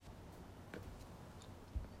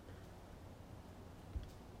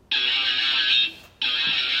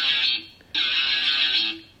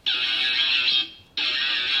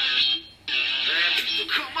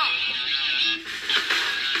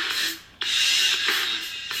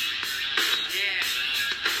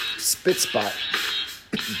spit spot.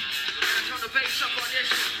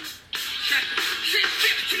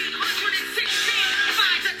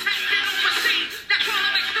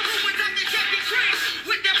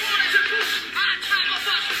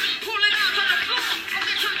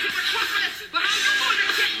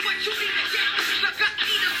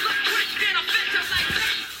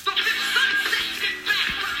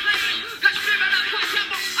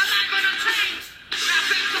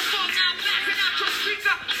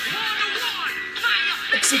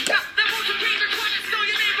 Mexica.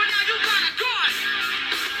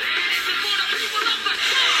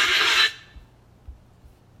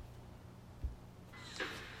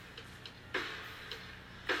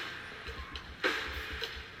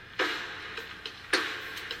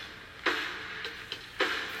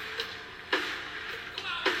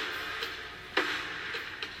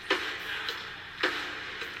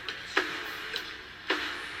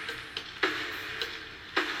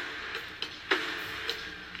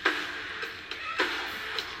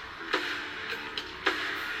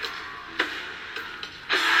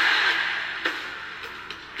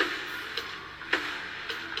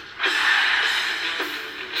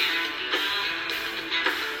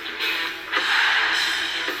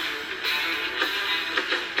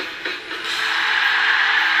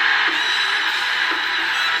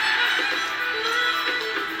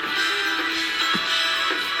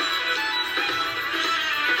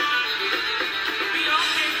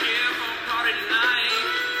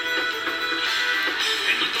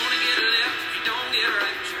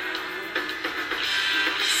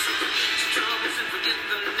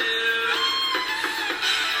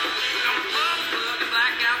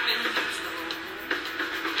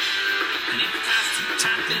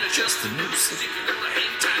 Just the news.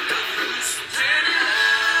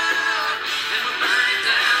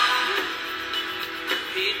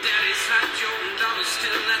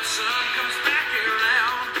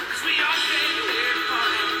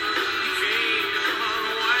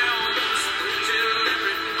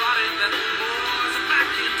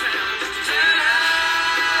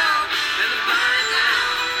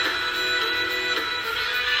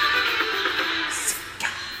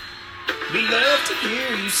 We love to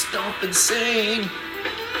hear you stomp and sing.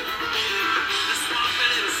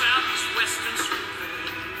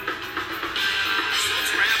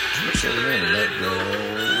 Let go.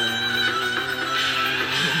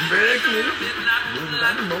 Break it.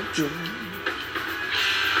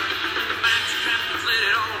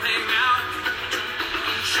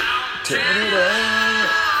 Turn it up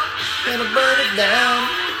and burn it down.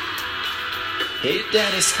 Hey,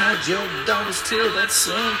 daddy's hide your daughters till that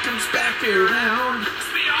sun comes back around.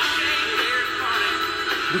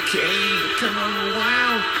 We came to come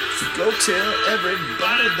around, so go tell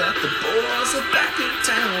everybody that the boys are back in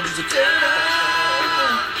town. Just turn it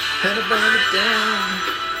up and burn it down.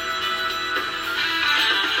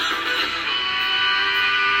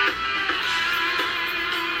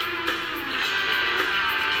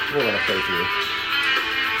 We're gonna play through.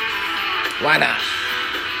 Why not?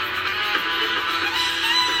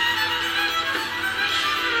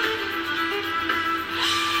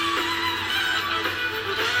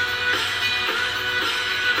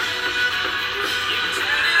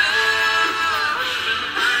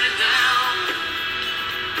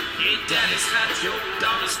 Daddy's got your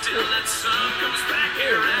daughters till that sun comes back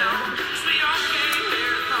around.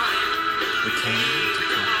 We came to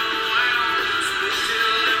come around, so we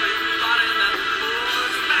tell everybody that the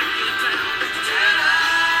boys are back in town. Turn it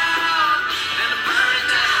up and burn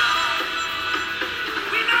it down.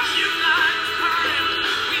 We know you like to party,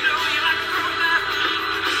 we know you like to throw that.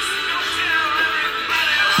 So go tell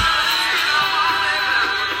everybody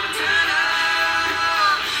turn it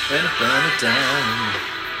up and burn it down.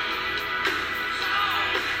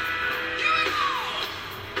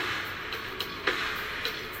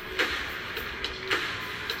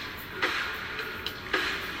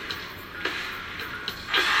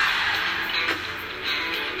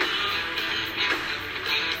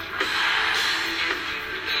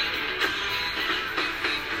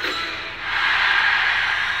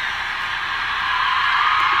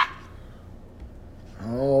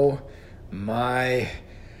 My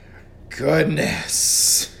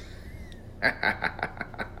goodness.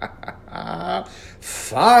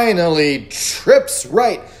 Finally, Trips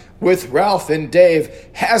Right with Ralph and Dave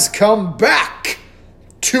has come back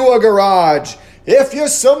to a garage. If you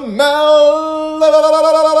smell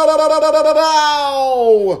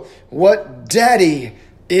what Daddy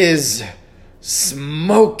is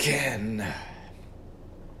smoking.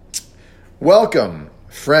 Welcome,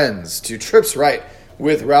 friends, to Trips Right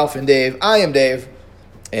with Ralph and Dave. I am Dave,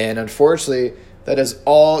 and unfortunately, that is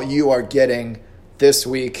all you are getting this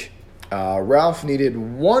week. Ralph needed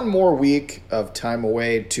one more week of time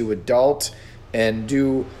away to adult and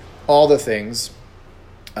do all the things.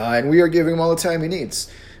 And we are giving him all the time he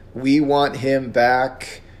needs. We want him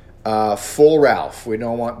back full Ralph. We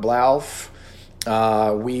don't want Blauf.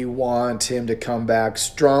 We want him to come back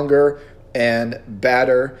stronger and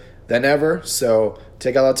better than ever. So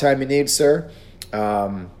take all the time you need, sir.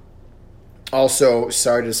 Also,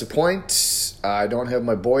 sorry to disappoint. I don't have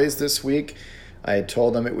my boys this week. I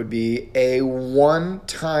told them it would be a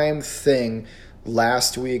one-time thing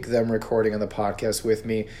last week, them recording on the podcast with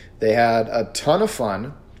me. They had a ton of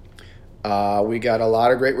fun. We got a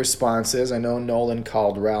lot of great responses. I know Nolan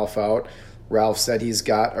called Ralph out. Ralph said he's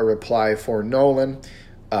got a reply for Nolan.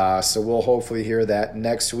 So we'll hopefully hear that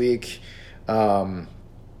next week. I mean,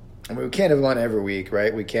 we can't have him on every week,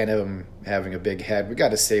 right? We can't have him having a big head. We got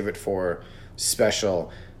to save it for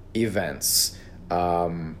special events.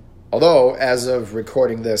 Although, as of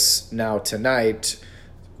recording this now tonight,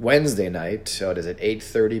 Wednesday night, what is it,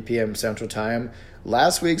 8:30 p.m. Central Time,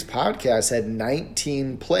 last week's podcast had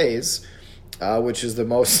 19 plays, which is the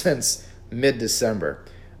most since mid-December.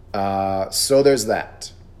 So there's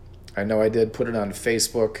that. I know I did put it on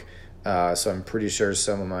Facebook, so I'm pretty sure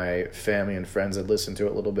some of my family and friends had listened to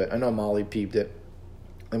it a little bit. I know Molly peeped it,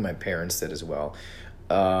 and my parents did as well.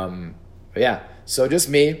 But yeah, so just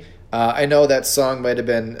me. I know that song might have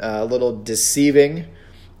been a little deceiving.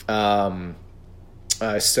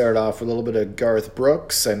 I started off with a little bit of Garth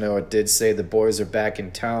Brooks. I know it did say the boys are back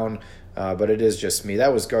in town, but it is just me.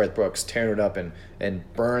 That was Garth Brooks tearing it up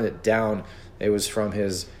and burn it down. It was from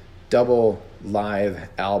his double live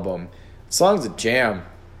album. The song's a jam.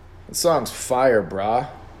 The song's fire, brah.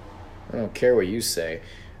 I don't care what you say.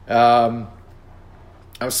 I'm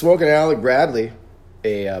smoking Alec Bradley,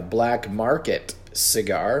 a Black Market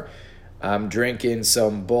cigar. I'm drinking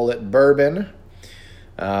some Bullet Bourbon.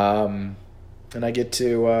 And I get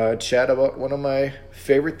to chat about one of my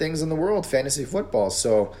favorite things in the world, fantasy football.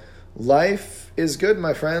 So life is good,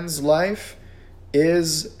 my friends. Life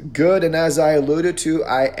is good. And as I alluded to,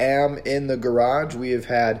 I am in the garage. We have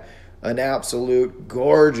had an absolute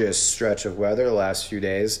gorgeous stretch of weather the last few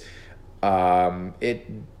days.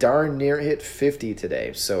 It darn near hit 50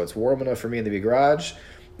 today. So it's warm enough for me in the garage.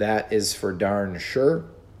 That is for darn sure.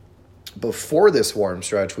 Before this warm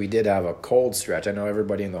stretch, we did have a cold stretch. I know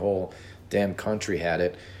everybody in the whole damn country had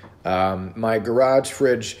it. My garage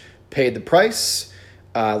fridge paid the price.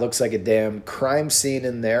 Looks like a damn crime scene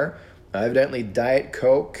in there. Evidently, Diet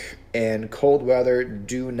Coke and cold weather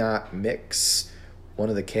do not mix. One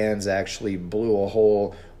of the cans actually blew a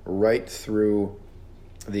hole right through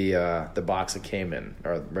the box it came in,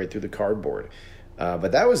 or right through the cardboard.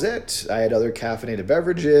 But that was it. I had other caffeinated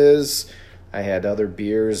beverages. I had other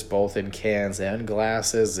beers, both in cans and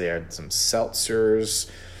glasses. They had some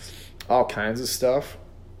seltzers, all kinds of stuff.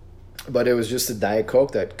 But it was just a Diet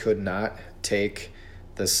Coke that could not take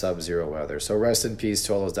the sub-zero weather. So rest in peace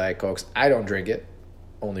to all those Diet Cokes. I don't drink it,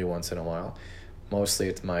 only once in a while. Mostly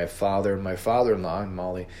it's my father and my father-in-law and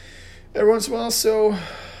Molly every once in a while, so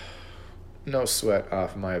no sweat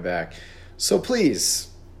off my back. So please,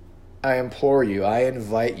 I implore you, I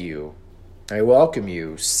invite you, I welcome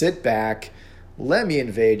you, sit back, let me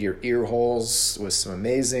invade your ear holes with some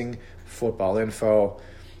amazing football info.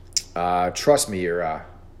 Trust me, you're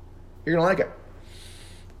gonna like it.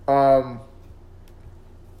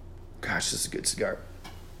 Gosh, this is a good cigar.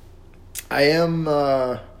 I am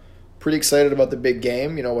pretty excited about the big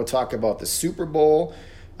game. You know, we'll talk about the Super Bowl,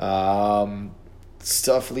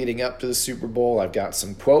 stuff leading up to the Super Bowl. I've got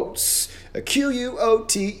some quotes,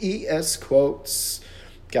 QUOTES quotes.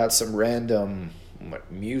 Got some random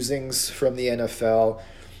musings from the NFL.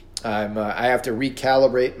 I have to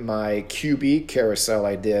recalibrate my QB carousel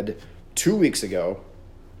I did 2 weeks ago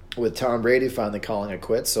with Tom Brady finally calling it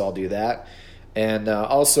quits, so I'll do that. And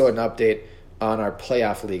also an update on our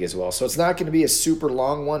playoff league as well. So it's not going to be a super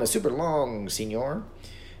long one, senor.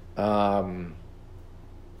 So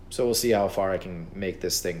we'll see how far I can make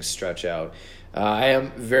this thing stretch out. I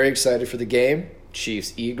am very excited for the game,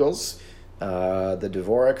 Chiefs-Eagles. The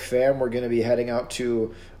Dvorak fam, we're going to be heading out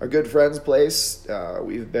to our good friend's place.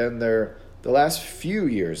 We've been there the last few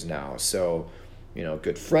years now. So, you know,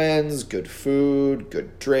 good friends, good food,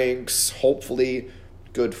 good drinks, hopefully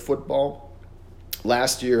good football.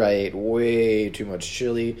 Last year I ate way too much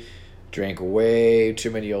chili, drank way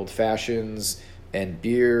too many old fashions and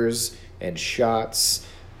beers and shots.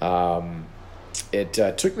 It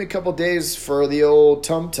took me a couple days for the old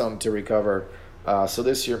tum-tum to recover. So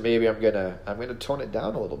this year maybe I'm gonna tone it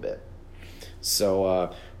down a little bit.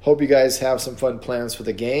 So hope you guys have some fun plans for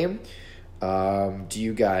the game. Do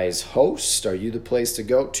you guys host? Are you the place to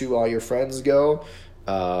go to? All your friends go?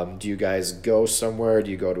 Do you guys go somewhere? Do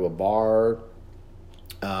you go to a bar?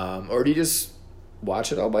 Or do you just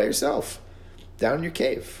watch it all by yourself down in your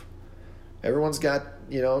cave? Everyone's got,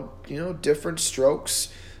 different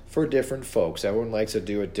strokes for different folks. Everyone likes to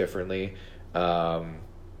do it differently. For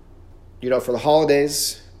the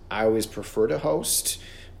holidays, I always prefer to host.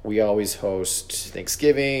 We always host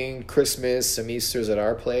Thanksgiving, Christmas, some Easters at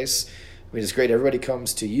our place. It's great. Everybody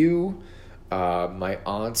comes to you. My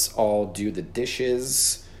aunts all do the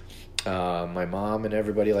dishes. My mom and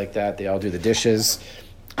everybody like that, they all do the dishes.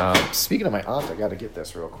 Speaking of my aunt, I got to get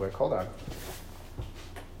this real quick. Hold on.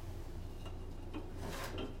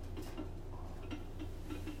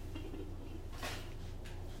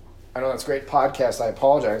 I know that's great podcast. I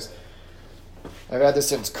apologize. I've had this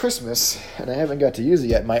since Christmas, and I haven't got to use it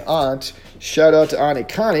yet. My aunt, shout out to Auntie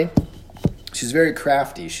Connie. She's very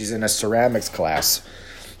crafty. She's in a ceramics class.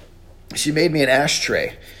 She made me an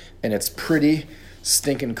ashtray, and it's pretty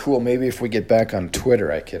stinking cool. Maybe if we get back on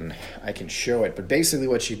Twitter, I can show it. But basically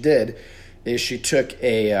what she did is she took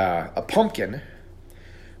a pumpkin,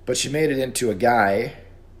 but she made it into a guy.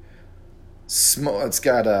 It's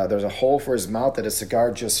got there's a hole for his mouth that a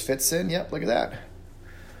cigar just fits in. Yep, look at that.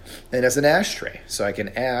 And it's an ashtray, so I can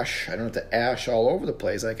ash. I don't have to ash all over the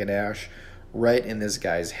place. I can ash right in this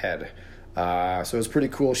guy's head. So it was pretty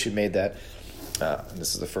cool. She made that. And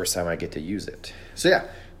this is the first time I get to use it. So yeah,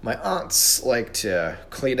 my aunts like to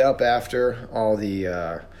clean up after all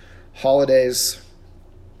the holidays,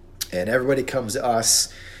 and everybody comes to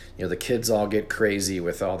us. The kids all get crazy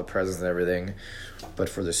with all the presents and everything. But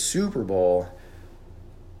for the Super Bowl,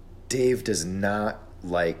 Dave does not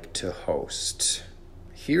like to host.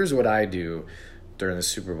 Here's what I do during the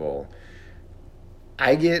Super Bowl.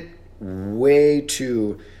 I get way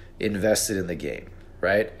too invested in the game,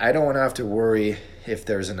 right? I don't want to have to worry if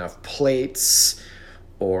there's enough plates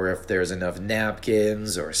or if there's enough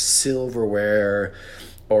napkins or silverware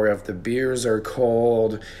or if the beers are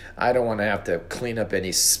cold. I don't want to have to clean up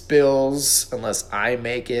any spills unless I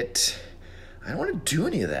make it. I don't want to do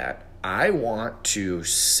any of that. I want to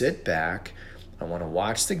sit back. I want to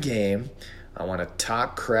watch the game. I want to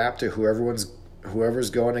talk crap to whoever's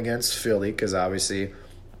going against Philly, because obviously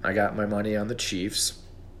I got my money on the Chiefs.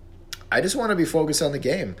 I just want to be focused on the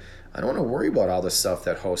game. I don't want to worry about all the stuff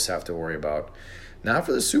that hosts have to worry about. Not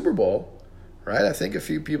for the Super Bowl, right? I think a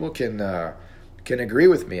few people can agree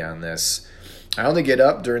with me on this. I only get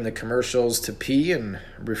up during the commercials to pee and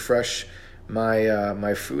refresh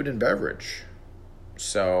my food and beverage.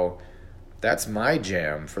 So that's my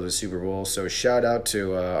jam for the Super Bowl. So shout out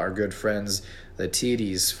to our good friends, the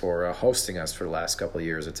TDs, for hosting us for the last couple of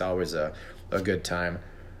years. It's always a good time.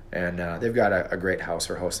 And they've got a great house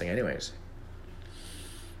for hosting anyways.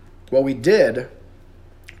 Well, we did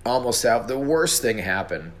almost have the worst thing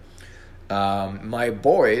happen. My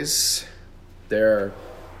boys, they're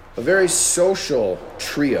a very social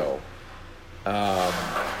trio.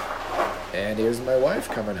 And here's my wife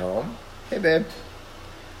coming home. Hey, babe.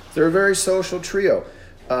 They're a very social trio.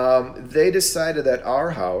 They decided that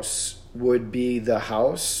our house would be the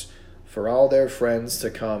house for all their friends to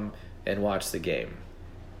come and watch the game.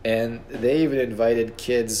 And they even invited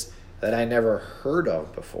kids that I never heard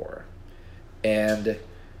of before. And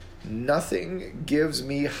nothing gives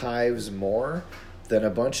me hives more than a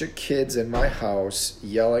bunch of kids in my house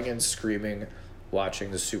yelling and screaming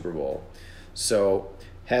watching the Super Bowl. So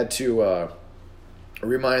had to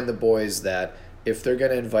remind the boys that if they're going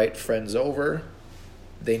to invite friends over,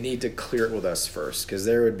 they need to clear it with us first, because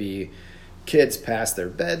there would be kids past their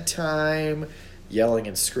bedtime, yelling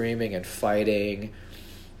and screaming and fighting,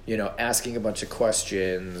 asking a bunch of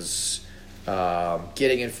questions,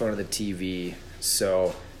 getting in front of the TV.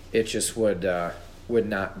 So it just would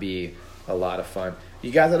not be a lot of fun. You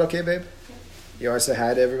got that okay, babe? You want to say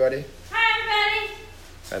hi to everybody? Hi, everybody.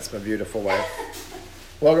 That's my beautiful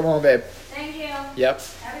wife. Welcome home, babe. Thank you. Yep.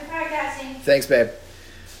 Happy podcasting. Thanks, babe.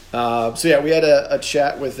 So yeah, we had a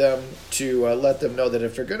chat with them to let them know that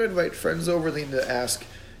if they're going to invite friends over, they need to ask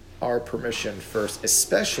our permission first,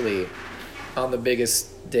 especially on the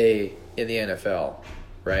biggest day in the NFL,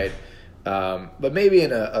 right? But maybe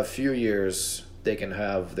in a few years, they can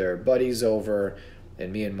have their buddies over,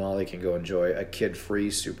 and me and Molly can go enjoy a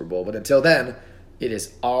kid-free Super Bowl. But until then, it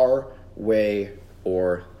is our way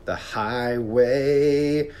or the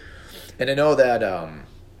highway. And I know that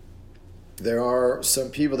there are some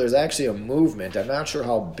people, there's actually a movement. I'm not sure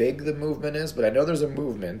how big the movement is, but I know there's a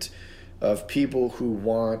movement of people who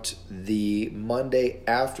want the Monday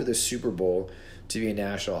after the Super Bowl to be a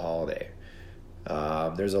national holiday.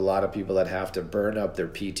 There's a lot of people that have to burn up their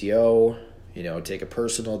PTO take a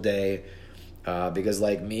personal day, because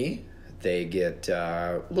like me, they get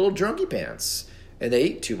little drunky pants and they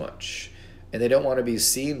eat too much and they don't want to be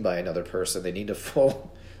seen by another person. They need a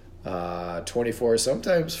full 24,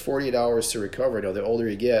 sometimes 48 hours to recover. The older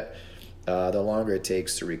you get, the longer it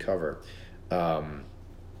takes to recover.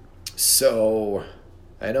 So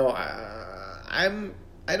I know I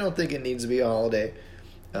don't think it needs to be a holiday.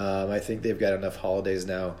 I think they've got enough holidays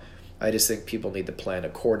now. I just think people need to plan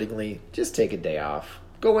accordingly. Just take a day off.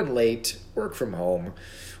 Go in late. Work from home.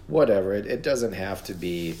 Whatever. It doesn't have to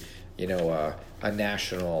be, a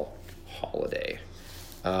national holiday.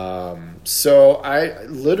 So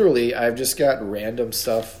I've just got random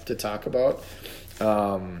stuff to talk about.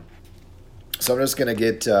 So I'm just gonna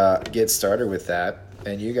get started with that,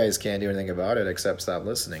 and you guys can't do anything about it except stop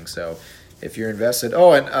listening. So if you're invested,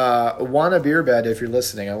 Wanna Beer Bed, if you're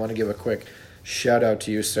listening, I want to give a quick shout out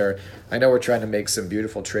to you, sir. I know we're trying to make some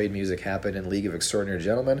beautiful trade music happen in League of Extraordinary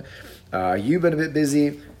Gentlemen. You've been a bit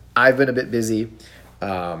busy. I've been a bit busy.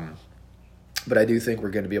 But I do think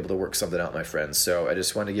we're going to be able to work something out, my friends. So I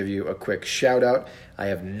just want to give you a quick shout out. I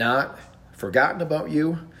have not forgotten about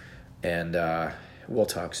you, and we'll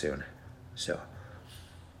talk soon. So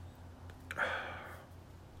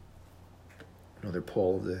another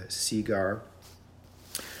pull of the cigar.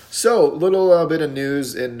 So, little bit of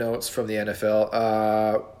news and notes from the NFL.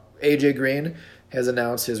 AJ Green has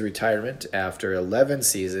announced his retirement after 11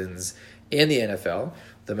 seasons in the NFL.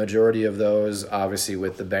 The majority of those, obviously,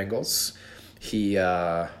 with the Bengals. He,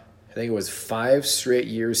 I think it was 5 straight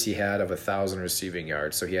years he had of 1,000 receiving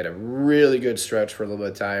yards. So he had a really good stretch for a little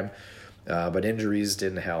bit of time, but injuries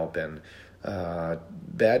didn't help, and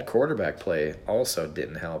bad quarterback play also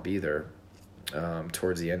didn't help either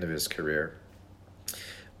towards the end of his career.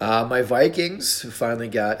 My Vikings finally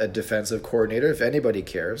got a defensive coordinator. If anybody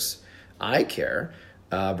cares, I care.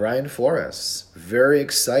 Brian Flores. Very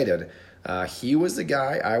excited. He was the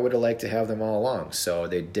guy I would have liked to have them all along. So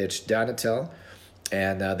they ditched Donatel,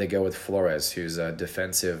 and they go with Flores, who's a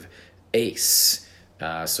defensive ace.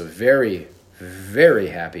 So very, very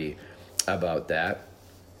happy about that.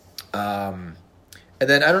 And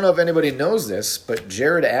then I don't know if anybody knows this, but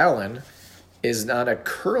Jared Allen is on a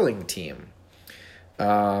curling team.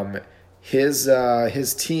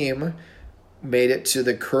 His team made it to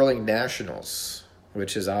the curling nationals,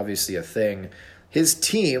 which is obviously a thing. His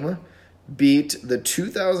team beat the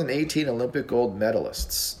 2018 Olympic gold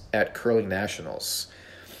medalists at curling nationals.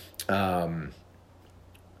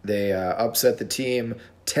 They upset the team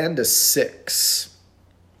 10-6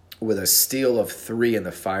 with a steal of 3 in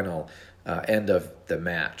the final end of the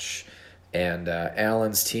match. And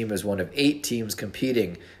Allen's team is one of 8 teams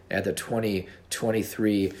competing at the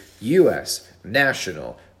 2023 U.S.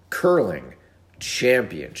 National Curling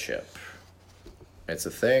Championship. It's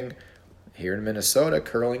a thing. Here in Minnesota,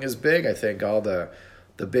 curling is big. I think all the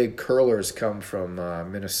big curlers come from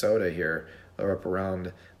Minnesota here, or up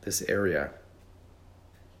around this area.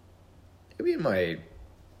 Maybe in my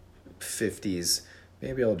 50s,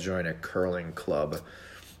 maybe I'll join a curling club.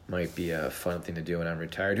 Might be a fun thing to do when I'm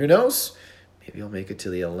retired. Who knows? Maybe I'll make it to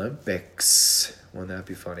the Olympics. Wouldn't that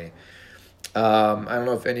be funny? I don't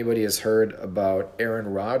know if anybody has heard about Aaron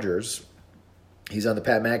Rodgers. He's on the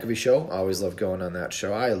Pat McAfee show. I always love going on that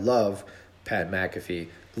show. I love Pat McAfee.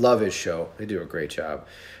 Love his show. They do a great job.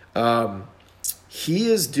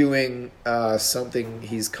 He is doing something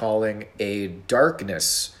he's calling a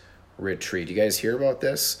darkness retreat. You guys hear about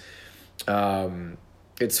this?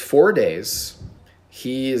 It's 4 days.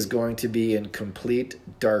 He is going to be in complete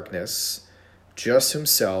darkness, just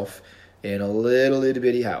himself, in a little itty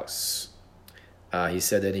bitty house. He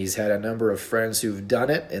said that he's had a number of friends who've done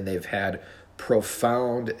it, and they've had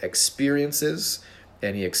profound experiences,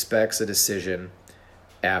 and he expects a decision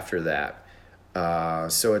after that.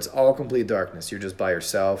 So it's all complete darkness. You're just by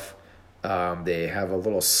yourself. They have a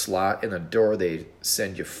little slot in the door. They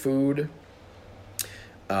send you food.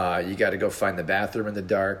 You got to go find the bathroom in the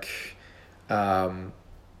dark. I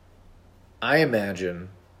imagine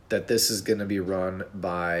that this is going to be run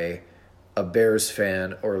by a Bears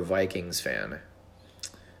fan or a Vikings fan.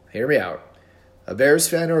 Hear me out. A Bears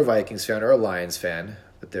fan or a Vikings fan or a Lions fan,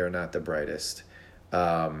 but they're not the brightest.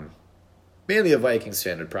 Mainly a Vikings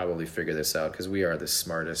fan would probably figure this out because we are the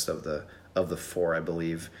smartest of the 4, I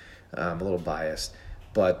believe. I'm a little biased.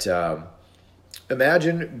 But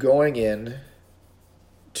imagine going in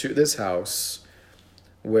to this house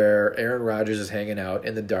where Aaron Rodgers is hanging out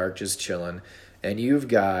in the dark, just chilling, and you've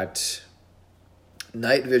got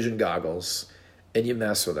night vision goggles, and you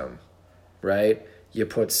mess with them, right? You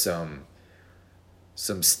put some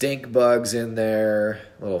stink bugs in there,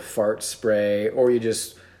 a little fart spray, or you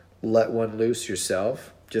just let one loose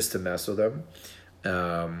yourself just to mess with them.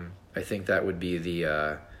 I think that would be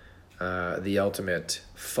the ultimate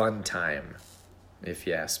fun time, if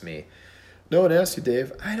you ask me. No one asked you,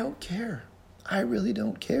 Dave. I don't care. I really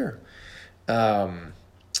don't care.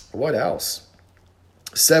 What else?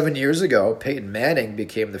 7 years ago, Peyton Manning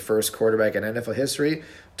became the first quarterback in NFL history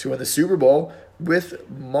to win the Super Bowl with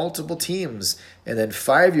multiple teams. And then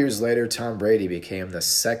 5 years later, Tom Brady became the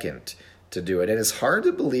second to do it. And it's hard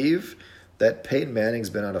to believe that Peyton Manning's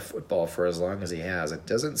been out of football for as long as he has. It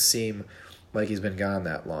doesn't seem like he's been gone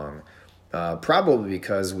that long. Probably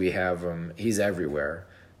because we have him, he's everywhere.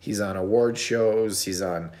 He's on award shows, he's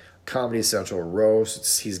on Comedy Central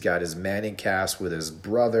roasts, he's got his Manning cast with his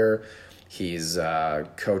brother, he's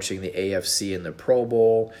coaching the AFC in the Pro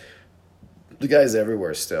Bowl. The guy's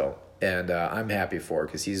everywhere still, and I'm happy for it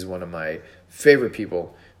because he's one of my favorite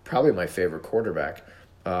people, probably my favorite quarterback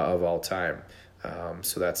of all time.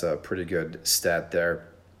 So that's a pretty good stat there.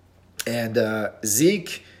 And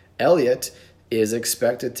Zeke Elliott is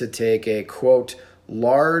expected to take a, quote,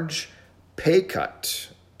 large pay cut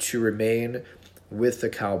to remain with the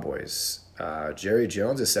Cowboys. Jerry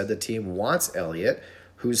Jones has said the team wants Elliott,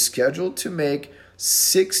 who's scheduled to make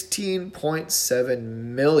 $16.7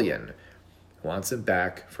 million. Wants him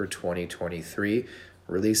back for 2023.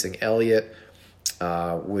 Releasing Elliott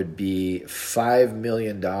would be $5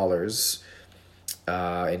 million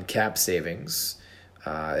in cap savings.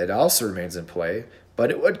 It also remains in play, but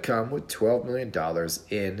it would come with $12 million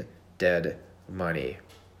in dead money.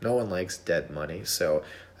 No one likes dead money, so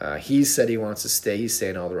he said he wants to stay. He's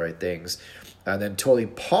saying all the right things. And then Anthony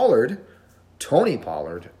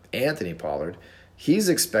Pollard, he's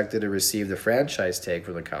expected to receive the franchise tag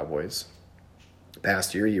from the Cowboys.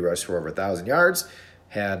 Past year, he rushed for over 1,000 yards,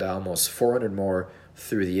 had almost 400 more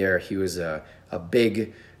through the air. He was a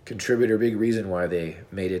big contributor, big reason why they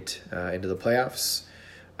made it into the playoffs.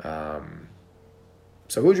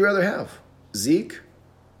 So who would you rather have, Zeke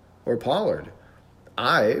or Pollard?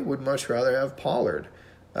 I would much rather have Pollard.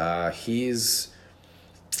 He's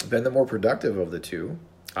been the more productive of the two.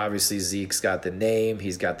 Obviously, Zeke's got the name.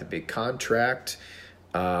 He's got the big contract.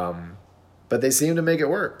 But they seem to make it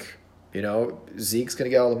work. You know, Zeke's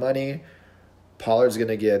going to get all the money. Pollard's going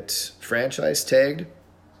to get franchise tagged.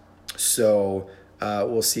 So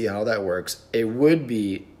we'll see how that works. It would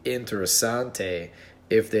be interessante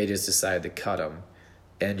if they just decide to cut him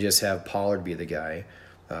and just have Pollard be the guy.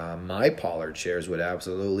 My Pollard shares would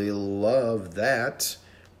absolutely love that.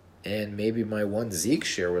 And maybe my one Zeke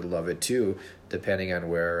share would love it too, depending on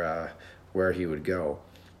where he would go.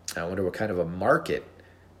 I wonder what kind of a market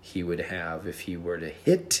he would have if he were to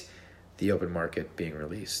hit the open market being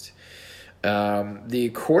released.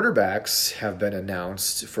 The quarterbacks have been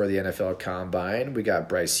announced for the NFL Combine. We got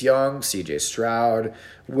Bryce Young, C.J. Stroud,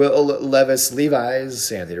 Will Levis,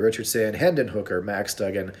 Levis, Anthony Richardson, Hendon Hooker, Max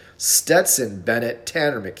Duggan, Stetson Bennett,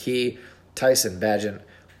 Tanner McKee, Tyson Bagent,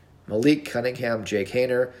 Malik Cunningham, Jake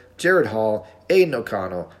Haener, Jared Hall, Aiden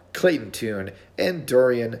O'Connell, Clayton Tune, and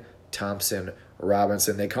Dorian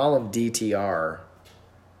Thompson-Robinson. They call him DTR.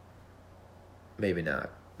 Maybe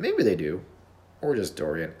not. Maybe they do. Or just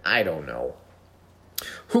Dorian. I don't know.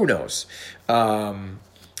 Who knows? And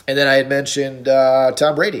then I had mentioned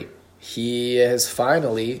Tom Brady. He has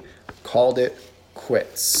finally called it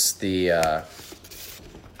quits. The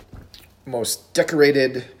most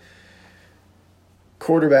decorated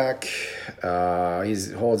quarterback.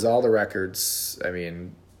 He holds all the records. I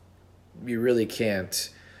mean, you really can't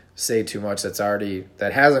say too much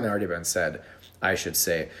that hasn't already been said, I should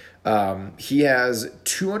say. He has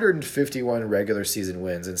 251 regular season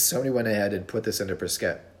wins, and somebody went ahead and put this into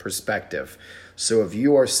perspective. So if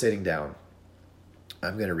you are sitting down,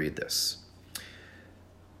 I'm going to read this.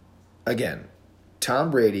 Again,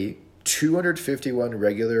 Tom Brady, 251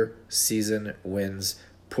 regular season wins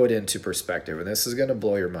put into perspective, and this is going to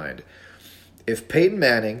blow your mind. If Peyton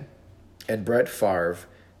Manning and Brett Favre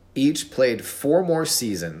each played 4 more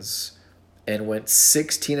seasons and went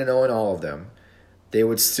 16-0 in all of them, they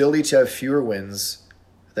would still each have fewer wins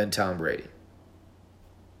than Tom Brady.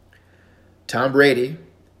 Tom Brady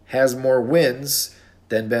has more wins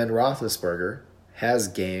than Ben Roethlisberger has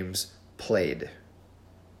games played.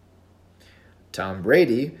 Tom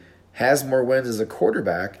Brady has more wins as a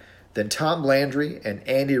quarterback than Tom Landry and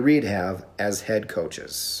Andy Reid have as head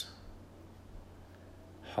coaches.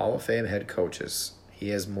 Hall of Fame head coaches. He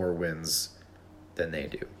has more wins than they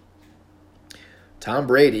do. Tom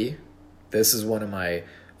Brady, this is one of my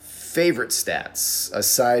favorite stats,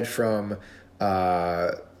 aside from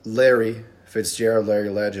Larry Fitzgerald, Larry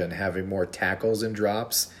Legend, having more tackles and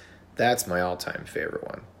drops. That's my all-time favorite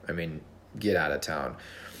one. I mean, get out of town.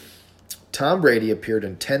 Tom Brady appeared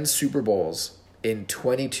in 10 Super Bowls in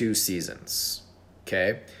 22 seasons.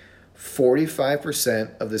 Okay?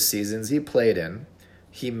 45% of the seasons he played in,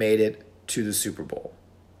 he made it to the Super Bowl.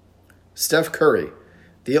 Steph Curry,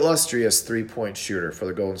 the illustrious three-point shooter for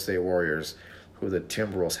the Golden State Warriors, who the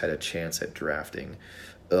Timberwolves had a chance at drafting.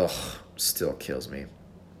 Ugh, still kills me.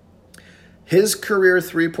 His career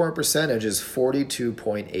three-point percentage is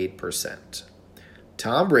 42.8%.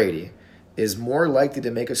 Tom Brady is more likely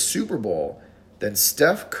to make a Super Bowl than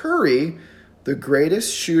Steph Curry, the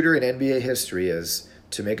greatest shooter in NBA history, is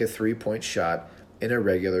to make a three-point shot in a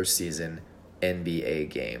regular season NBA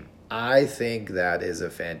game. I think that is a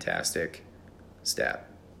fantastic stat.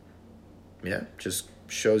 Yeah, just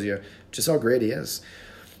shows you just how great he is.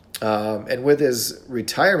 And with his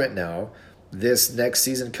retirement now, this next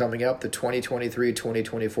season coming up, the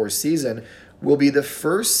 2023-2024 season, will be the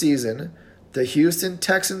first season the Houston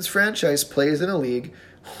Texans franchise plays in a league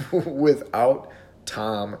without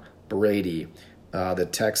Tom Brady. The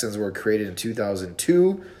Texans were created in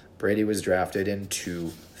 2002. Brady was drafted in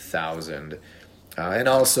 2000. And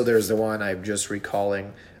also there's the one I'm just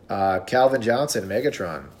recalling, Calvin Johnson,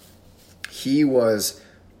 Megatron. He was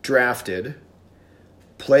drafted,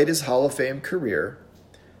 played his Hall of Fame career,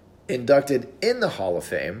 inducted in the Hall of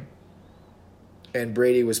Fame, and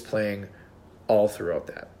Brady was playing all throughout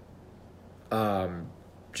that.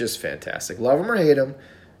 Just fantastic. Love him or hate him.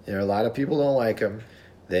 You know, a lot of people don't like him.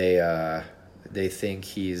 They think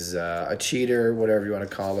he's a cheater, whatever you want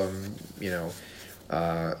to call him, you know.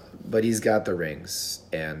 But he's got the rings,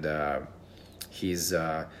 and he's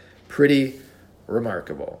pretty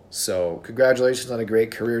remarkable. So congratulations on a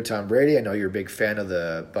great career, Tom Brady. I know you're a big fan of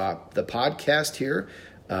the podcast here.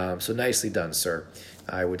 So nicely done, sir.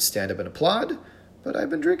 I would stand up and applaud, but I've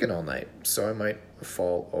been drinking all night, so I might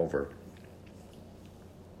fall over.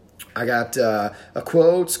 I got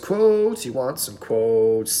quotes. You want some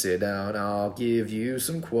quotes? Sit down, I'll give you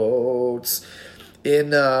some quotes.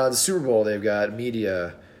 In the Super Bowl, they've got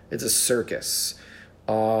media. It's a circus.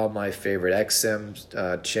 All my favorite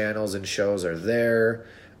XM channels and shows are there.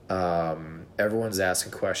 Everyone's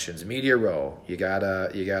asking questions. Media row. You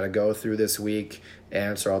gotta go through this week,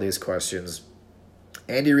 answer all these questions.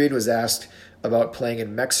 Andy Reid was asked about playing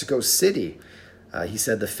in Mexico City. He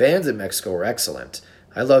said the fans in Mexico were excellent.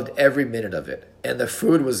 I loved every minute of it, and the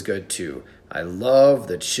food was good too. I love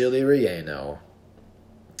the chili relleno.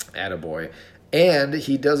 Attaboy. And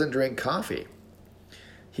he doesn't drink coffee.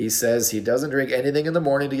 He says he doesn't drink anything in the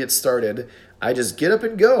morning to get started. I just get up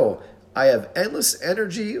and go. I have endless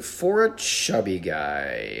energy for a chubby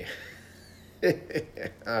guy.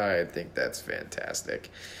 I think that's fantastic.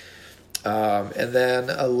 And then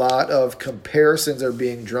a lot of comparisons are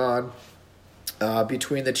being drawn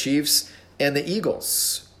between the Chiefs and the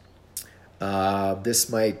Eagles. This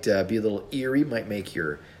might be a little eerie, might make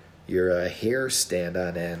your hair stand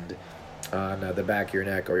on end on the back of your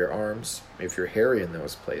neck or your arms if you're hairy in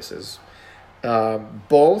those places.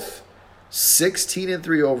 Both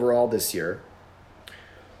 16-3 overall this year.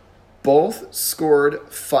 Both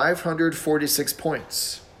scored 546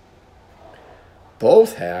 points.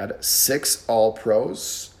 Both had 6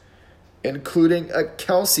 All-Pros, including a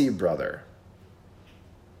Kelsey brother.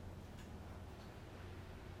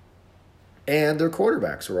 And their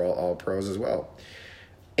quarterbacks were all pros as well.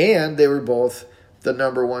 And they were both the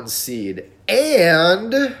number 1 seed.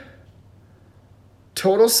 And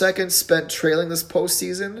total seconds spent trailing this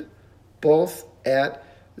postseason, both at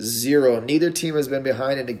 0. Neither team has been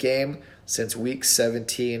behind in a game since week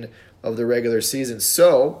 17 of the regular season.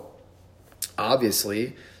 So,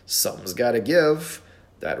 obviously, something's got to give.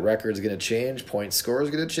 That record's going to change. Point score is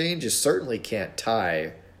going to change. You certainly can't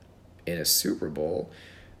tie in a Super Bowl.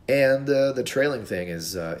 And the trailing thing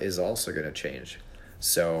is also going to change.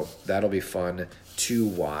 So that'll be fun to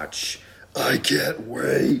watch. I can't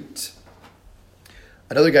wait.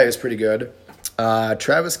 Another guy who's pretty good,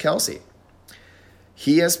 Travis Kelce.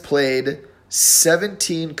 He has played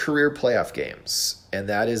 17 career playoff games, and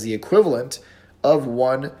that is the equivalent of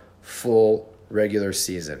 1 full regular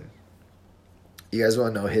season. You guys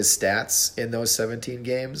want to know his stats in those 17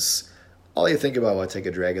 games? All you think about while I take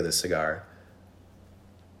a drag of this cigar.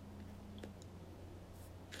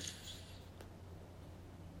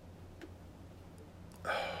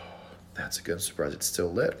 That's a good surprise. It's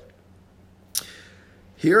still lit.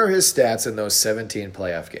 Here are his stats in those 17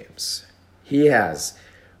 playoff games. He has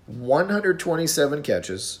 127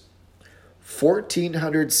 catches,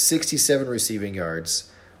 1,467 receiving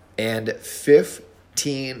yards, and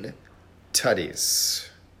 15 tutties.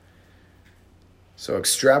 So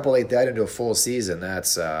extrapolate that into a full season.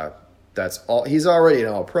 That's all. He's already an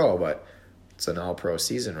All-Pro, but It's an all-pro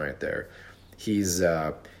season right there. He's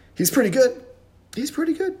pretty good. He's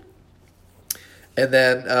pretty good. And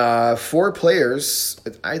then 4 players,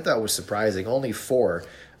 I thought was surprising. Only 4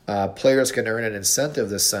 players can earn an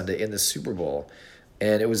incentive this Sunday in the Super Bowl.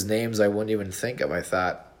 And it was names I wouldn't even think of. I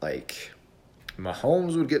thought, like,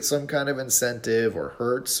 Mahomes would get some kind of incentive, or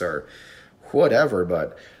Hurts, or whatever.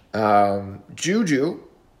 But Juju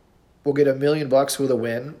will get $1 million with a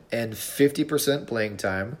win and 50% playing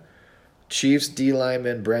time. Chiefs D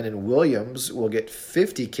lineman Brandon Williams will get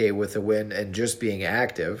 $50K with a win and just being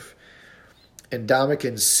active. And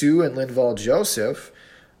Ndamukong Suh and Linval Joseph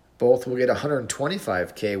both will get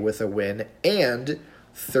 $125K with a win and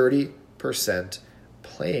 30%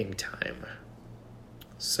 playing time.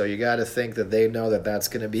 So you got to think that they know that that's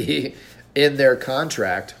going to be in their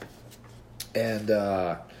contract. And,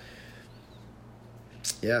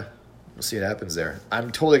 yeah, we'll see what happens there.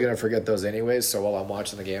 I'm totally going to forget those anyways, so while I'm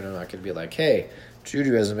watching the game, I'm not going to be like, hey,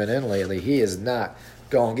 Juju hasn't been in lately. He is not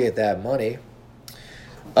going to get that money.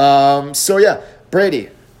 So, yeah, Brady,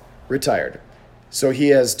 retired. So he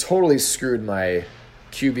has totally screwed my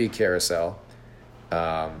QB carousel.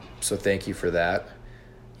 So thank you for that,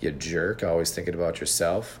 you jerk. Always thinking about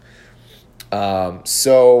yourself.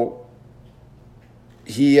 So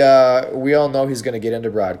we all know he's going to get into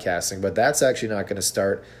broadcasting, but that's actually not going to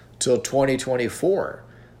start till 2024.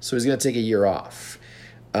 So he's going to take a year off.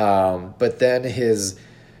 But then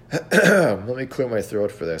let me clear my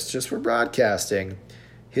throat for this. Just for broadcasting,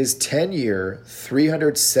 his 10-year,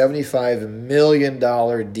 $375 million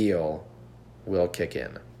deal will kick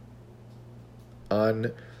in.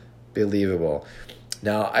 Unbelievable.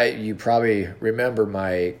 Now, you probably remember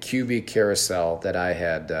my QB carousel that I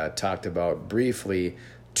had talked about briefly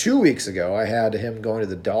 2 weeks ago. I had him going to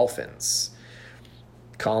the Dolphins.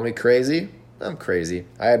 Call me crazy? I'm crazy.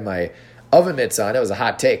 I had my oven mitts on. It was a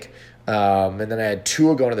hot take. And then I had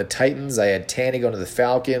Tua going to the Titans. I had Tanny going to the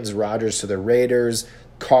Falcons, Rodgers to the Raiders,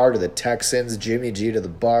 Carr to the Texans, Jimmy G to the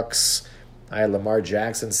Bucks. I had Lamar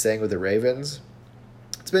Jackson staying with the Ravens.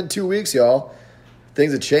 It's been 2 weeks, y'all.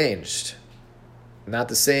 Things have changed. Not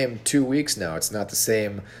the same 2 weeks now. It's not the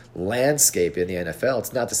same landscape in the NFL.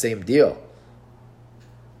 It's not the same deal.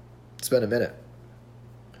 It's been a minute.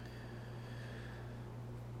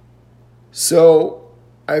 So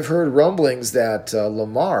I've heard rumblings that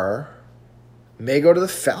Lamar may go to the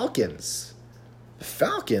Falcons. The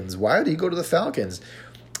Falcons? Why would he go to the Falcons?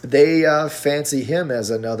 They fancy him as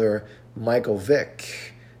another Michael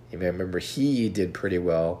Vick. You may remember he did pretty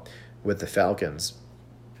well with the Falcons.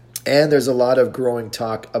 And there's a lot of growing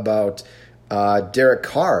talk about Derek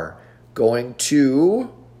Carr going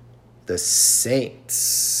to the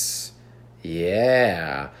Saints.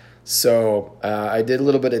 Yeah. So I did a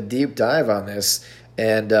little bit of deep dive on this,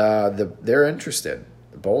 and they're interested.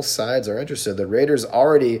 Both sides are interested. The Raiders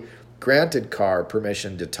already granted Carr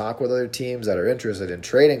permission to talk with other teams that are interested in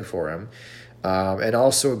trading for him, and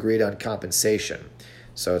also agreed on compensation.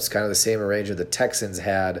 So it's kind of the same arrangement the Texans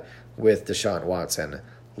had with Deshaun Watson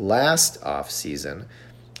last offseason.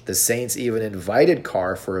 The Saints even invited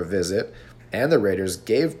Carr for a visit, and the Raiders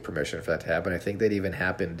gave permission for that to happen. I think that even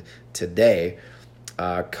happened today.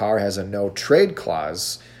 Carr has a no-trade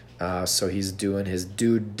clause, so he's doing his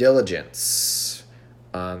due diligence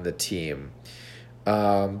on the team.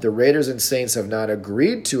 The Raiders and Saints have not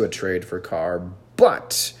agreed to a trade for Carr,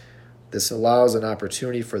 but this allows an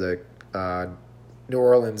opportunity for the New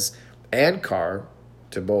Orleans and Carr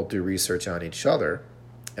to both do research on each other,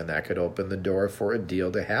 and that could open the door for a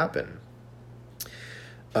deal to happen.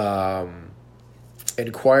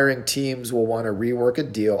 Inquiring teams will want to rework a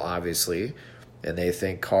deal, obviously, and they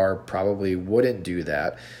think Carr probably wouldn't do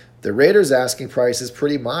that. The Raiders' asking price is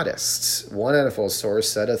pretty modest. One NFL source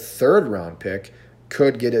said a third-round pick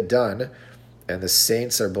could get it done, and the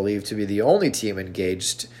Saints are believed to be the only team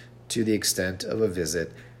engaged to the extent of a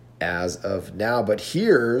visit as of now. But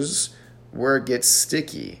here's where it gets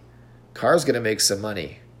sticky. Carr's going to make some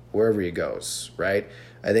money wherever he goes, right?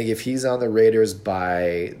 I think if he's on the Raiders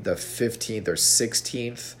by the 15th or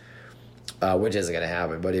 16th, which isn't going to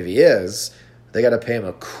happen, but if he is, they got to pay him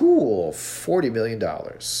a cool $40 million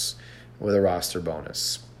with a roster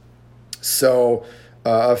bonus. So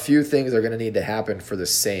a few things are going to need to happen for the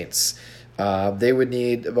Saints. They would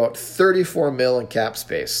need about $34 million in cap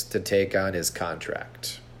space to take on his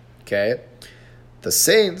contract. Okay? The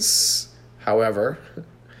Saints, however,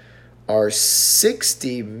 are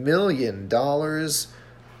 $60 million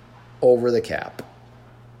over the cap.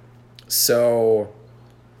 So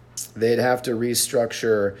they'd have to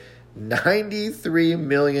restructure $93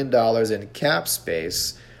 million in cap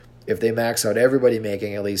space if they max out everybody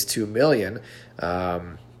making at least $2 million.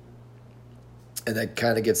 and that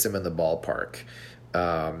kind of gets them in the ballpark.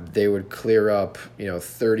 They would clear up,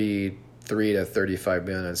 33 to 35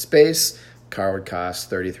 million in space. Car would cost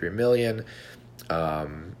 33 million.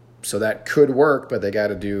 So that could work, but they got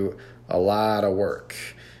to do a lot of work.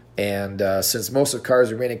 And since most of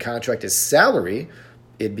Carr's remaining contract is salary,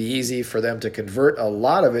 it'd be easy for them to convert a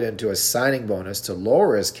lot of it into a signing bonus to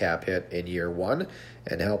lower his cap hit in year one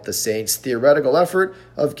and help the Saints' theoretical effort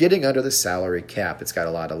of getting under the salary cap. It's got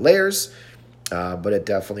a lot of layers, but it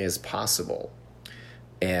definitely is possible.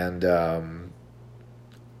 And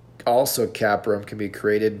also cap room can be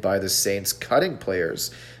created by the Saints cutting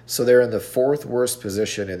players. So they're in the fourth worst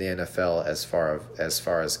position in the NFL as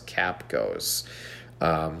far as cap goes.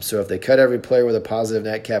 So if they cut every player with a positive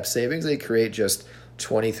net cap savings, they create just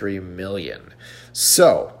 $23 million.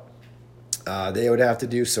 So they would have to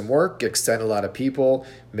do some work, extend a lot of people,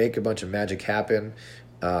 make a bunch of magic happen.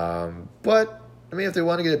 But, if they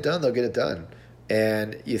want to get it done, they'll get it done.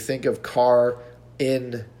 And you think of Carr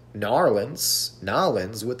in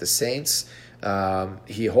Nolans with the Saints.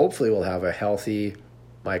 He hopefully will have a healthy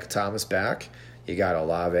Mike Thomas back. You got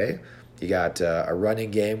Olave. You got a running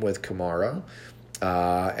game with Kamara.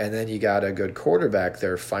 And then you got a good quarterback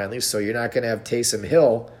there finally. So you're not going to have Taysom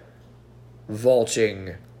Hill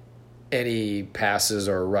vulturing any passes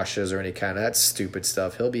or rushes or any kind of that stupid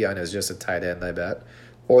stuff. He'll be on as just a tight end, I bet.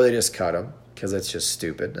 Or they just cut him because it's just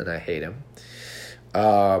stupid and I hate him.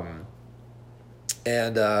 So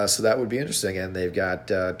that would be interesting. And they've got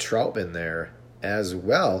Troutman there as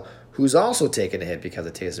well, who's also taken a hit because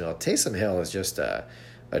of Taysom Hill. Taysom Hill is just a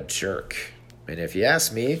jerk. And if you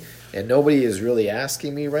ask me, and nobody is really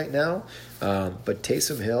asking me right now, but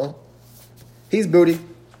Taysom Hill, he's booty.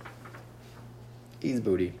 He's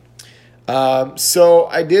booty. So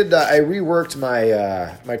I did. I reworked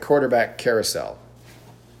my quarterback carousel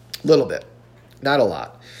a little bit, not a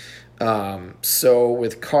lot. So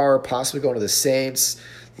with Carr possibly going to the Saints,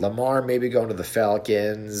 Lamar maybe going to the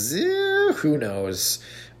Falcons, who knows?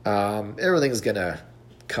 Everything's gonna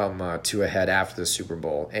come to a head after the Super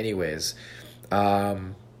Bowl, anyways.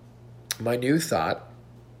 My new thought: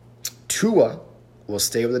 Tua will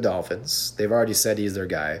stay with the Dolphins. They've already said he's their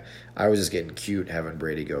guy. I was just getting cute having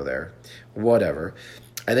Brady go there. Whatever.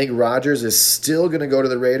 I think Rodgers is still going to go to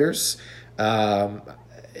the Raiders.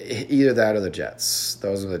 Either that or the Jets.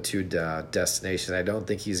 Those are the two destinations. I don't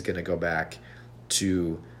think he's going to go back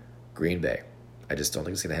to Green Bay. I just don't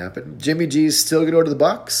think it's going to happen. Jimmy G's still going to go to the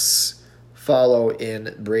Bucks, follow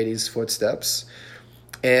in Brady's footsteps.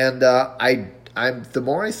 And I'm the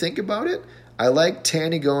more I think about it, I like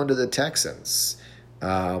Tanny going to the Texans.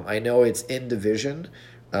 I know it's in division,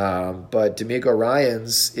 but DeMeco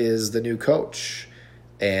Ryans is the new coach.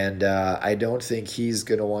 And I don't think he's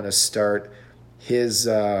going to want to start his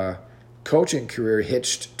coaching career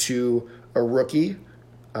hitched to a rookie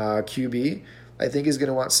QB. I think he's going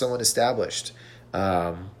to want someone established.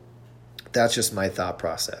 That's just my thought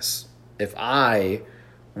process. If I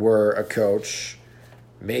were a coach,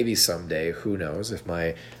 maybe someday, who knows, if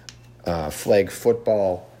my flag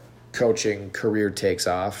football coaching career takes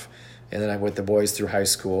off, and then I'm with the boys through high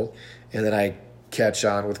school, and then I catch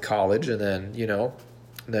on with college, and then,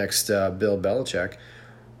 next Bill Belichick.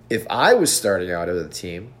 If I was starting out as a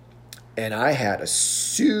team and I had a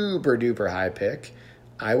super duper high pick,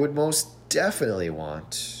 I would most definitely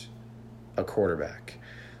want a quarterback.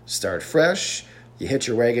 Start fresh, you hitch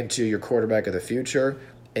your wagon to your quarterback of the future,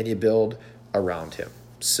 and you build around him.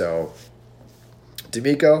 So,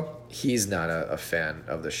 DeMeco, he's not a fan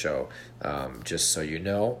of the show, just so you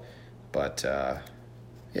know. But,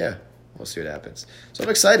 yeah, we'll see what happens. So I'm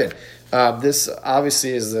excited. This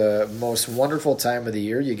obviously is the most wonderful time of the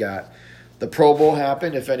year. You got the Pro Bowl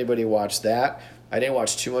happened, if anybody watched that. I didn't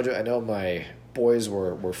watch too much of it. I know my boys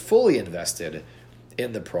were fully invested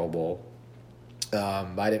in the Pro Bowl.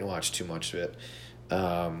 I didn't watch too much of it.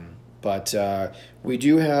 But we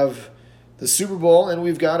do have the Super Bowl, and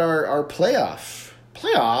we've got our playoffs.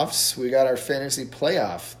 We got our fantasy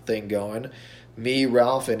playoff thing going. Me,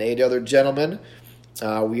 Ralph, and 8 other gentlemen.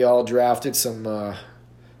 We all drafted some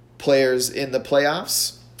players in the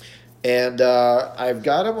playoffs, and I've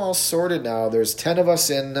got them all sorted now. There's 10 of us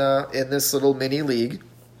in this little mini league.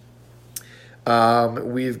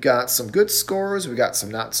 We've got some good scorers. We got some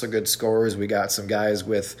not so good scorers. We got some guys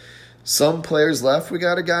with some players left. We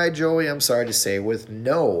got a guy, Joey, I'm sorry to say, with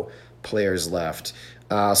no players left.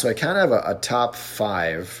 So I kind of have a top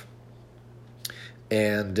 5,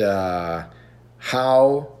 and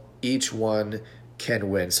how each one can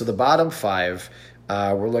win. So the bottom 5,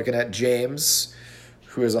 we're looking at James,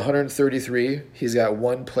 who is 133. He's got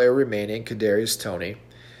 1 player remaining, Kadarius Toney.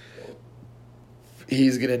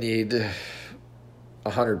 He's going to need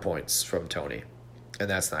 100 points from Tony, and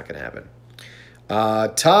that's not going to happen.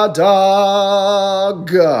 Tadog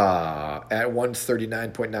at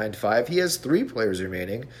 139.95. He has 3 players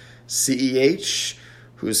remaining. CEH,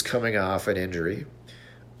 who's coming off an injury.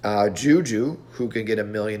 Juju, who can get $1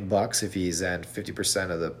 million if he's at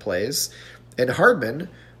 50% of the plays. And Hardman,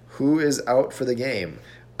 who is out for the game.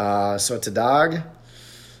 So Tadog,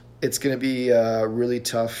 it's going to be really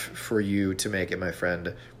tough for you to make it, my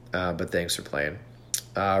friend. But thanks for playing.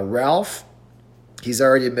 Ralph, he's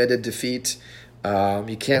already admitted defeat.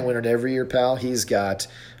 You can't win it every year, pal. He's got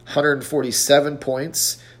 147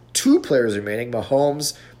 points, 2 players remaining,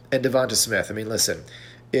 Mahomes and Devonta Smith. I mean, listen,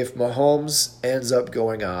 if Mahomes ends up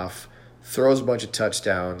going off, throws a bunch of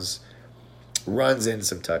touchdowns, runs in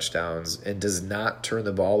some touchdowns, and does not turn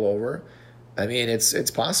the ball over, I mean,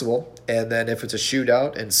 it's possible. And then if it's a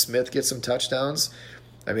shootout and Smith gets some touchdowns,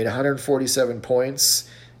 I mean, 147 points,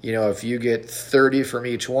 if you get 30 from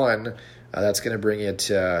each one, that's going to bring you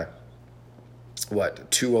to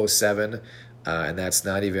 207, and that's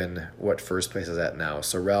not even what first place is at now.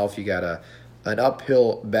 So Ralph, you got an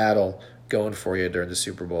uphill battle going for you during the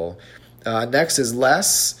Super Bowl. Next is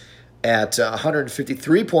Les at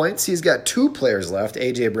 153 points. He's got 2 players left,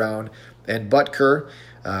 A.J. Brown and Butker.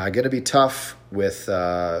 Going to be tough with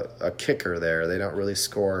a kicker there. They don't really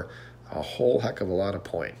score a whole heck of a lot of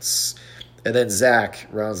points. And then Zach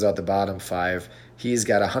rounds out the bottom 5. He's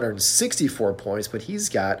got 164 points, but he's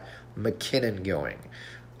got McKinnon going.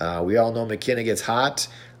 We all know McKinnon gets hot.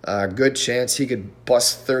 Good chance he could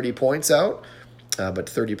bust 30 points out, but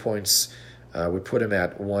 30 points would put him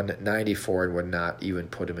at 194 and would not even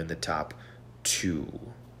put him in the top 2.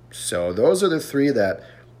 So those are the 3 that,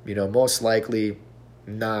 most likely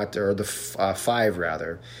not, or the 5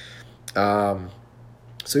 rather. So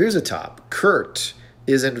here's a top. Kurt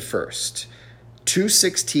is in first.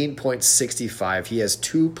 216.65. He has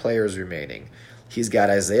 2 players remaining. He's got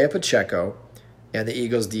Isaiah Pacheco and the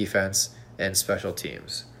Eagles defense and special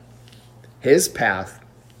teams. His path,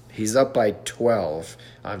 he's up by 12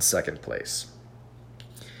 on second place.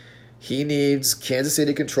 He needs Kansas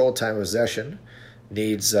City control time of possession,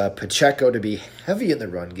 needs Pacheco to be heavy in the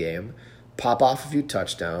run game, pop off a few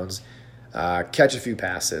touchdowns, catch a few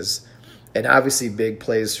passes, and obviously big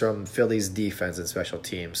plays from Philly's defense and special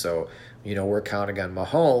teams. So, we're counting on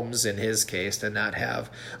Mahomes, in his case, to not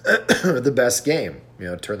have the best game.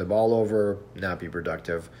 Turn the ball over, not be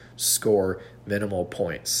productive, score minimal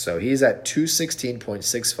points. So he's at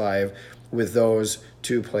 216.65 with those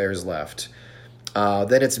 2 players left.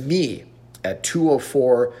 Then it's me at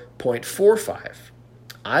 204.45.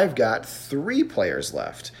 I've got 3 players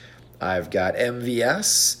left. I've got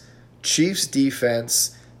MVS, Chiefs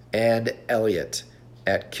defense, and Elliott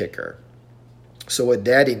at kicker. So what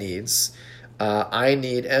Daddy needs, I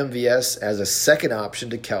need MVS as a second option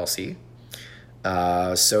to Kelsey.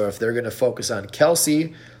 So if they're going to focus on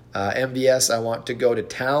Kelsey, MVS, I want to go to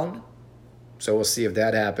town. So we'll see if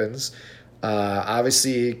that happens.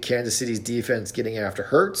 Obviously, Kansas City's defense getting after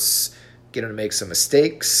Hurts, getting to make some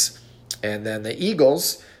mistakes. And then the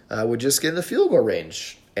Eagles would just get in the field goal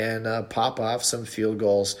range and pop off some field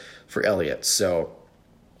goals for Elliott. So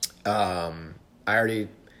I already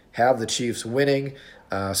have the Chiefs winning,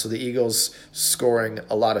 so the Eagles scoring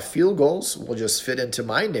a lot of field goals will just fit into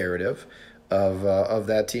my narrative of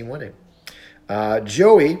that team winning.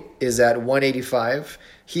 Joey is at 185.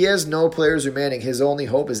 He has no players remaining. His only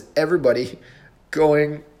hope is everybody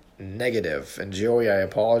going negative. And Joey, I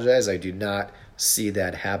apologize. I do not see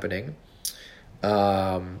that happening.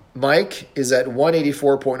 Mike is at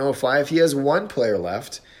 184.05. He has 1 player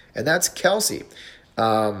left, and that's Kelsey.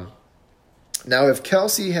 Now, if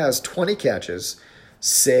Kelsey has 20 catches,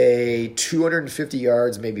 say 250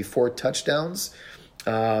 yards, maybe 4 touchdowns,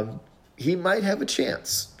 he might have a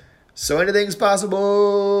chance. So anything's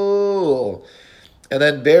possible. And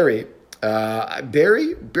then Barry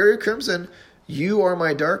Crimson, you are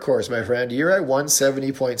my dark horse, my friend. You're at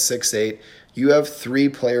 170.68. You have 3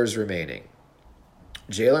 players remaining.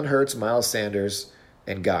 Jalen Hurts, Miles Sanders,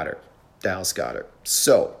 and Dallas Goedert.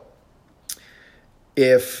 So,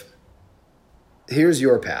 here's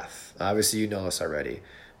your path. Obviously, you know this already.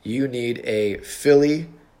 You need a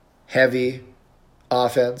Philly-heavy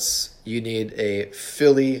offense. You need a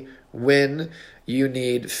Philly win. You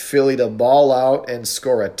need Philly to ball out and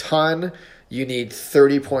score a ton. You need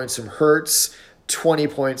 30 points from Hurts, 20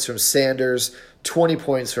 points from Sanders, 20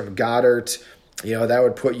 points from Goddard. That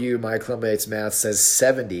would put you, my Columbiates math says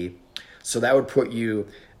 70. So that would put you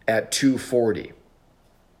at 240.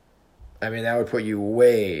 I mean, that would put you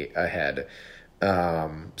way ahead.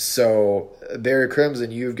 So, Barry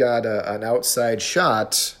Crimson, you've got an outside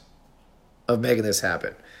shot of making this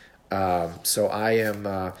happen. So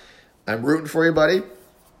I'm rooting for you, buddy,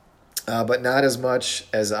 but not as much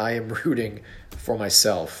as I am rooting for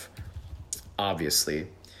myself, obviously.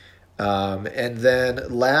 And then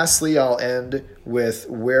lastly, I'll end with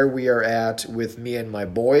where we are at with me and my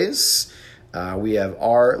boys. We have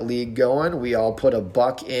our league going. We all put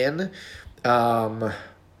 $1 in.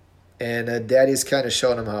 And Daddy's kind of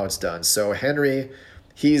showing him how it's done. So Henry,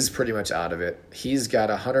 he's pretty much out of it. He's got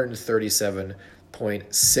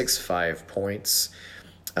 137.65 points.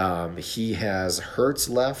 He has Hurts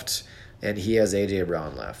left, and he has A.J.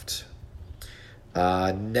 Brown left.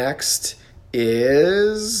 Next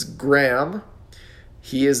is Graham.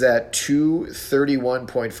 He is at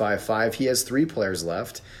 231.55. He has 3 players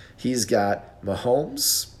left. He's got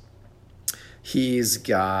Mahomes. He's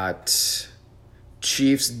got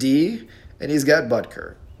Chiefs D, and he's got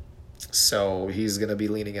Butker. So he's going to be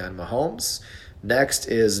leaning on Mahomes. Next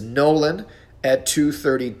is Nolan at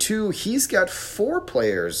 232. He's got 4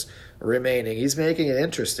 players remaining. He's making it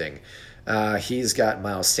interesting. He's got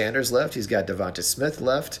Miles Sanders left. He's got Devonta Smith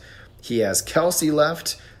left. He has Kelsey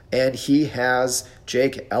left, and he has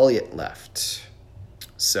Jake Elliott left.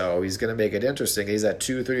 So he's going to make it interesting. He's at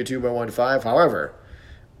 232.15. However,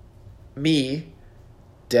 me,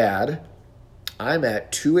 Dad, I'm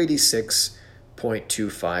at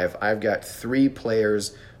 286.25. I've got 3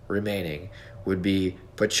 players remaining. Would be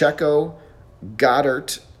Pacheco,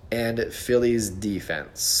 Goddard, and Philly's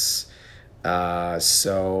defense.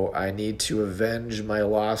 So I need to avenge my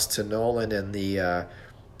loss to Nolan in the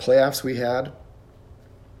playoffs we had.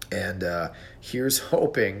 And here's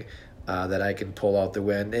hoping that I can pull out the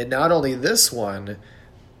win. And not only this one,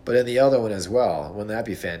 but in the other one as well. Wouldn't that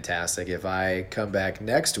be fantastic if I come back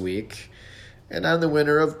next week and I'm the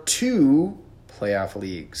winner of 2 playoff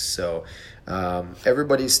leagues? So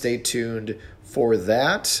everybody stay tuned for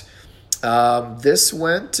that. This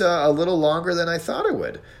went a little longer than I thought it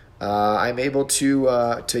would. I'm able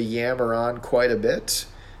to yammer on quite a bit.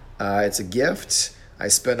 It's a gift. I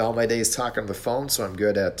spend all my days talking on the phone, so I'm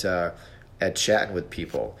good at chatting with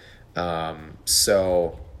people.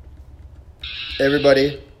 So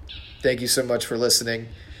everybody, thank you so much for listening.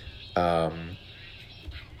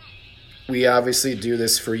 We obviously do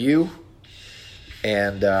this for you,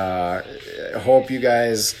 and hope you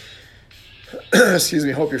guys,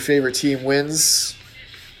 hope your favorite team wins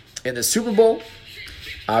in the Super Bowl.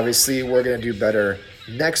 Obviously, we're going to do better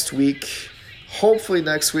next week. Hopefully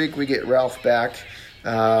next week we get Ralph back,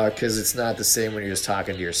 because it's not the same when you're just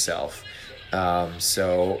talking to yourself.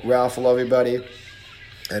 So, Ralph, I love you, buddy,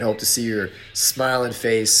 and hope to see your smiling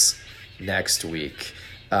face next week.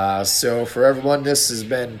 So, for everyone, this has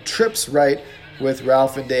been Trips Right with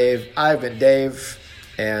Ralph and Dave. I've been Dave,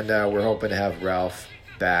 and we're hoping to have Ralph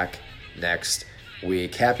back next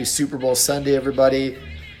week. Happy Super Bowl Sunday, everybody.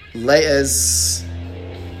 Layers.